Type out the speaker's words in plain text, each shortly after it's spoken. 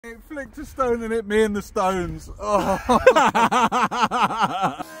It flicked a stone and hit me in the stones. Oh.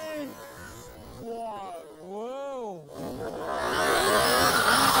 Whoa.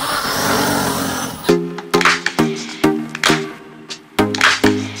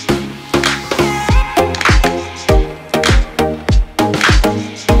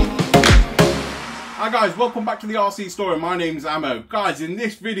 Hi guys, welcome back to the RC Story. My name's Ammo. Guys, in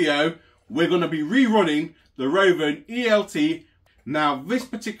this video, we're going to be rerunning the Rovan ELT. Now, this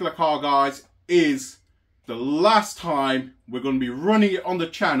particular car, guys, is the last time we're going to be running it on the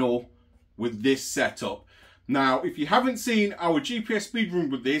channel with this setup. Now, if you haven't seen our GPS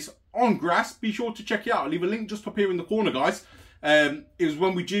speedrun with this on grass, be sure to check it out. I'll leave a link just up here in the corner, guys. It was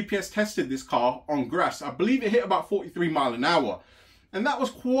when we GPS tested this car on grass. I believe it hit about 43 miles an hour. And that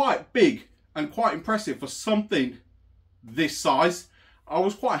was quite big and quite impressive for something this size. I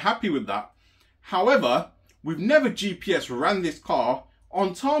was quite happy with that. However, we've never GPS ran this car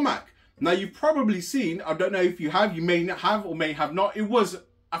on tarmac. Now, you've probably seen, I don't know if you have, you may not have or may have not. It was,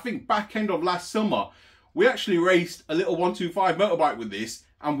 I think, back end of last summer. We actually raced a little 125 motorbike with this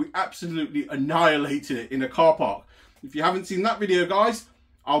and we absolutely annihilated it in a car park. If you haven't seen that video, guys,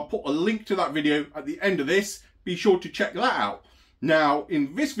 I'll put a link to that video at the end of this. Be sure to check that out. Now,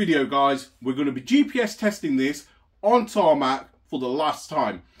 in this video, guys, we're going to be GPS testing this on tarmac for the last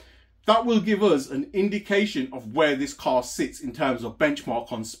time. That will give us an indication of where this car sits in terms of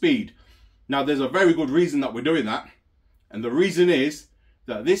benchmark on speed. Now, there's a very good reason that we're doing that. And the reason is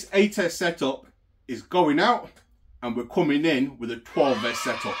that this 8S setup is going out and we're coming in with a 12S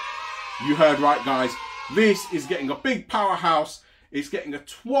setup. You heard right, guys. This is getting a big powerhouse. It's getting a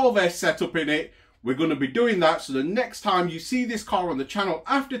 12S setup in it. We're going to be doing that. So the next time you see this car on the channel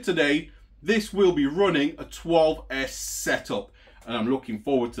after today, this will be running a 12S setup. And I'm looking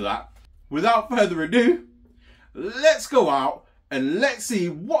forward to that. Without further ado, let's go out and let's see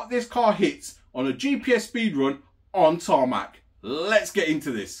what this car hits on a GPS speedrun on tarmac. Let's get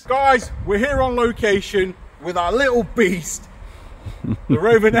into this. Guys, we're here on location with our little beast, the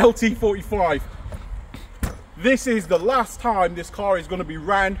Rovan LT45. This is the last time this car is going to be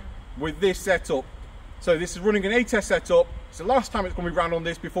ran with this setup. So this is running an 8S setup. It's the last time it's going to be ran on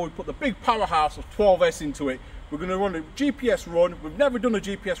this before we put the big powerhouse of 12S into it. We're going to run a GPS run. We've never done a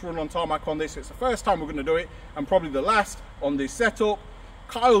GPS run on tarmac on this. It's the first time we're going to do it and probably the last on this setup.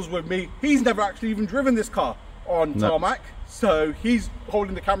 Kyle's with me. He's never actually even driven this car on tarmac. So he's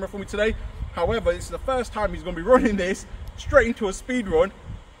holding the camera for me today. However, this is the first time he's going to be running this straight into a speed run.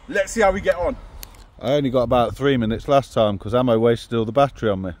 Let's see how we get on. I only got about 3 minutes last time because Ammo wasted all the battery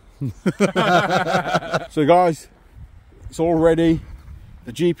on me. So guys, it's all ready.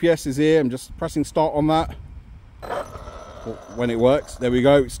 The GPS is here. I'm just pressing start on that. When it works, there we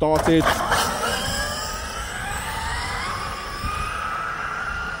go, it started.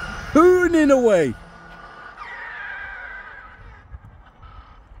 Hooning away.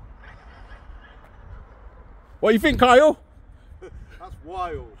 What do you think, Kyle? That's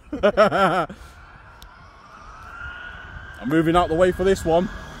wild. I'm moving out the way for this one.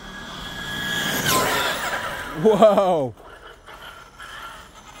 Whoa.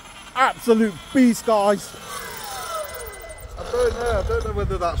 Absolute beast, guys. I don't know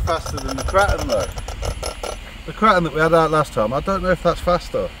whether that's faster than the Kraton though. The Kraton that we had out last time, I don't know if that's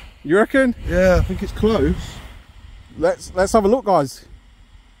faster. You reckon? Yeah, I think it's close. Let's have a look, guys.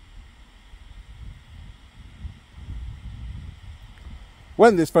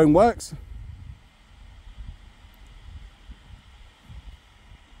 When this phone works.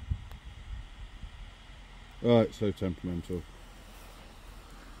 Right, so temperamental.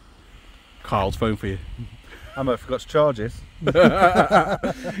 Kyle's phone for you. Ammo forgot to charge it.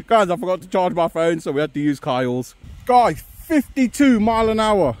 Guys, I forgot to charge my phone, so we had to use Kyle's. Guys, 52 miles an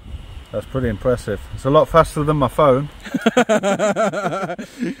hour. That's pretty impressive. It's a lot faster than my phone.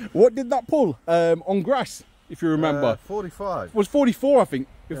 What did that pull on grass, if you remember? 45. It was 44, I think.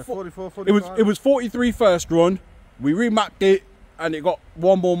 Yeah, 44, 45. It was 43 first run. We remapped it, and it got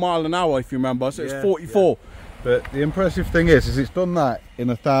 1 more mile an hour, if you remember. So it's 44. Yeah. But the impressive thing is it's done that in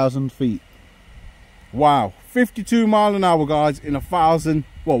 1,000 feet. Wow, 52 miles an hour, guys, in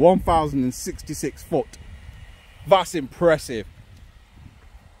 1,066 foot. That's impressive.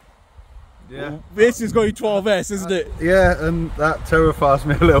 Yeah. This is going 12S, isn't it? Yeah, and that terrifies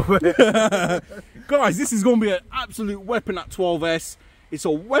me a little bit. Guys, this is going to be an absolute weapon at 12S. It's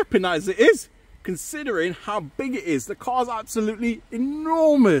a weapon as it is, considering how big it is. The car's absolutely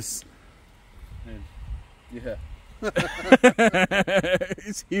enormous. Yeah.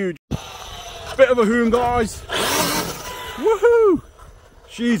 It's huge. Bit of a hoon, guys. Woohoo!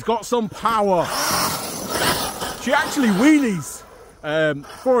 She's got some power. She actually wheelies.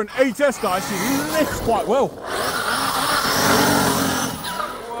 For an 8S, guys, she lifts quite well.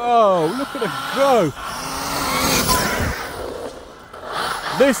 Whoa, look at her go.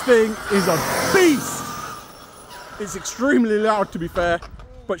 This thing is a beast. It's extremely loud, to be fair,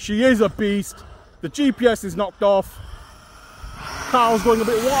 but she is a beast. The GPS is knocked off. Carl's going a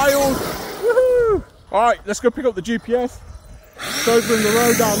bit wild. Woohoo! All right, let's go pick up the GPS. It's over in the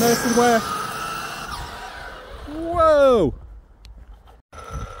road down there somewhere. Whoa!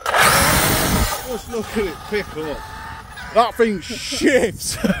 Just look at it pick up. That thing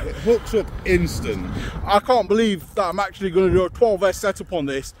shifts. It hooks up instant. I can't believe that I'm actually going to do a 12S setup on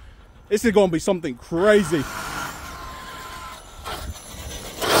this. This is going to be something crazy.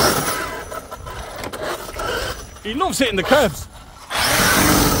 He loves hitting the curbs.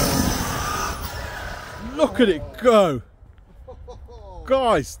 Look at it go.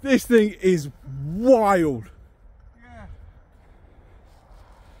 Guys, this thing is wild. Yeah.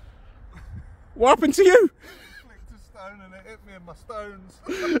 What happened to you? Flicked a stone and it hit me in my stones.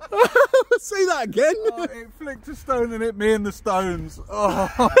 Say that again. Oh, it flicked a stone and hit me in the stones. Oh.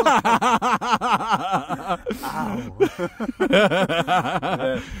 Ow.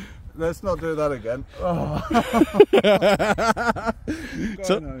 Yeah. Let's not do that again. Oh.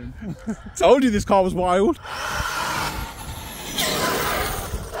 Told you this car was wild.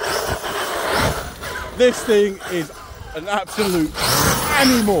 This thing is an absolute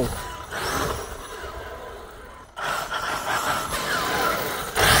animal.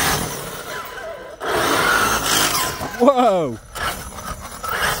 Whoa.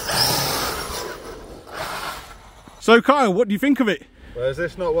 So Kyle, what do you think of it? Well, is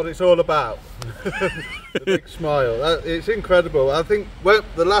this not what it's all about? The big smile. It's incredible. I think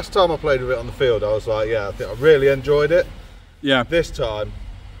the last time I played with it on the field, I was like, yeah, I think I really enjoyed it. Yeah. This time,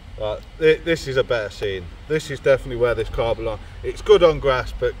 this is a better scene. This is definitely where this car belongs. It's good on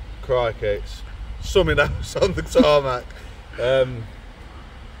grass, but crikey, it's something else on the tarmac.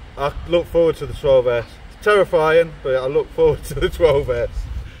 I look forward to the 12S. It's terrifying, but I look forward to the 12S.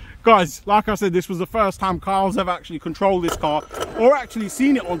 Guys, like I said, this was the first time Kyle's ever actually controlled this car or actually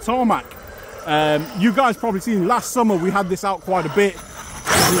seen it on tarmac. You guys probably seen last summer we had this out quite a bit.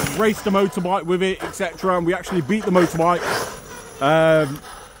 We raced a motorbike with it, etc., and we actually beat the motorbike.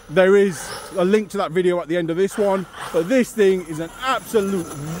 There is a link to that video at the end of this one, but this thing is an absolute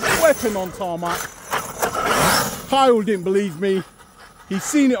weapon on tarmac. Kyle didn't believe me. He's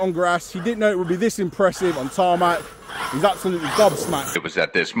seen it on grass. He didn't know it would be this impressive on tarmac. He's absolutely gobsmacked. It was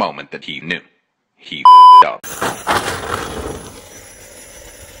at this moment that he knew. He up.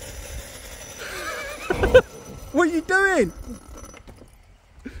 What are you doing?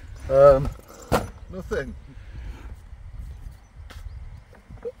 Nothing.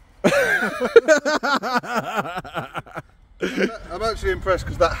 I'm actually impressed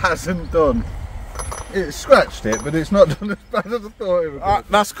because that hasn't done. It scratched it, but it's not done as bad as I thought it would.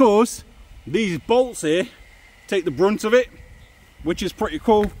 That's cause these bolts here take the brunt of it, which is pretty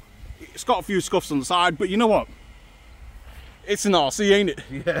cool. It's got a few scuffs on the side, but you know what? It's an RC, ain't it?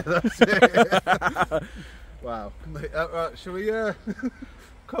 Yeah, that's it. Wow. Right, shall we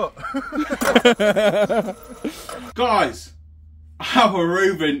cut? Guys, our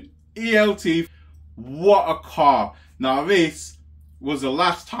Rovan ELT, what a car. Now this was the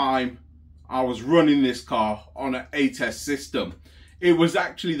last time I was running this car on an 8S system. It was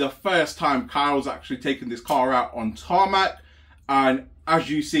actually the first time Kyle's actually taken this car out on tarmac, and as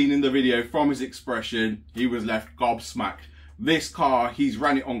you've seen in the video from his expression, he was left gobsmacked. This car, he's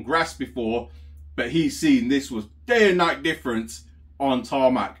ran it on grass before, but he's seen this was day and night difference on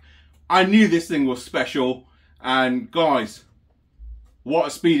tarmac. I knew this thing was special, and guys, what a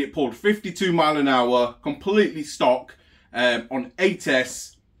speed it pulled. 52 mile an hour, completely stock, on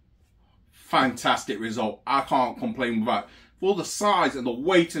 8S. Fantastic result. I can't complain with that. For the size and the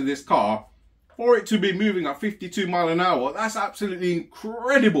weight of this car, for it to be moving at 52 mile an hour, that's absolutely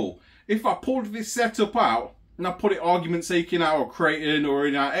incredible. If I pulled this setup out and I put it argument's sake in our Creighton or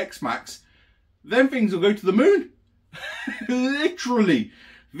in our X-Max, then things will go to the moon. Literally,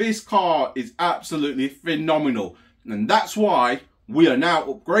 this car is absolutely phenomenal, and that's why we are now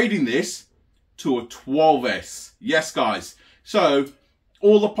upgrading this to a 12S. Yes, guys. So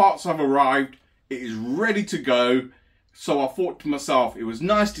all the parts have arrived. It is ready to go. So I thought to myself, it was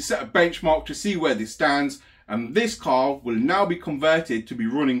nice to set a benchmark to see where this stands, and this car will now be converted to be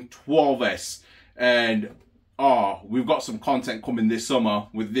running 12S. And we've got some content coming this summer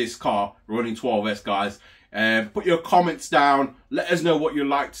with this car running 12S, guys. Put your comments down, let us know what you'd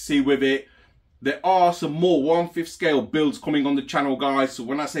like to see with it. There are some more 1/5 scale builds coming on the channel, guys. So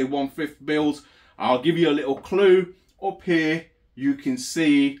when I say 1/5 builds, I'll give you a little clue. Up here you can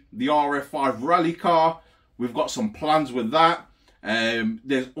see the RF5 rally car. We've got some plans with that.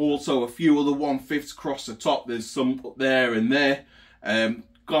 There's also a few other 1/5 across the top. There's some up there and there.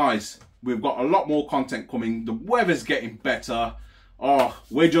 Guys, we've got a lot more content coming. The weather's getting better. Oh,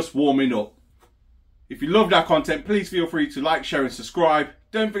 we're just warming up. If you loved our content, please feel free to like, share and subscribe.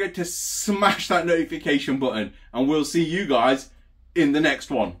 Don't forget to smash that notification button, and we'll see you guys in the next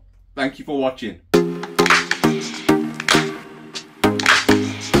one. Thank you for watching.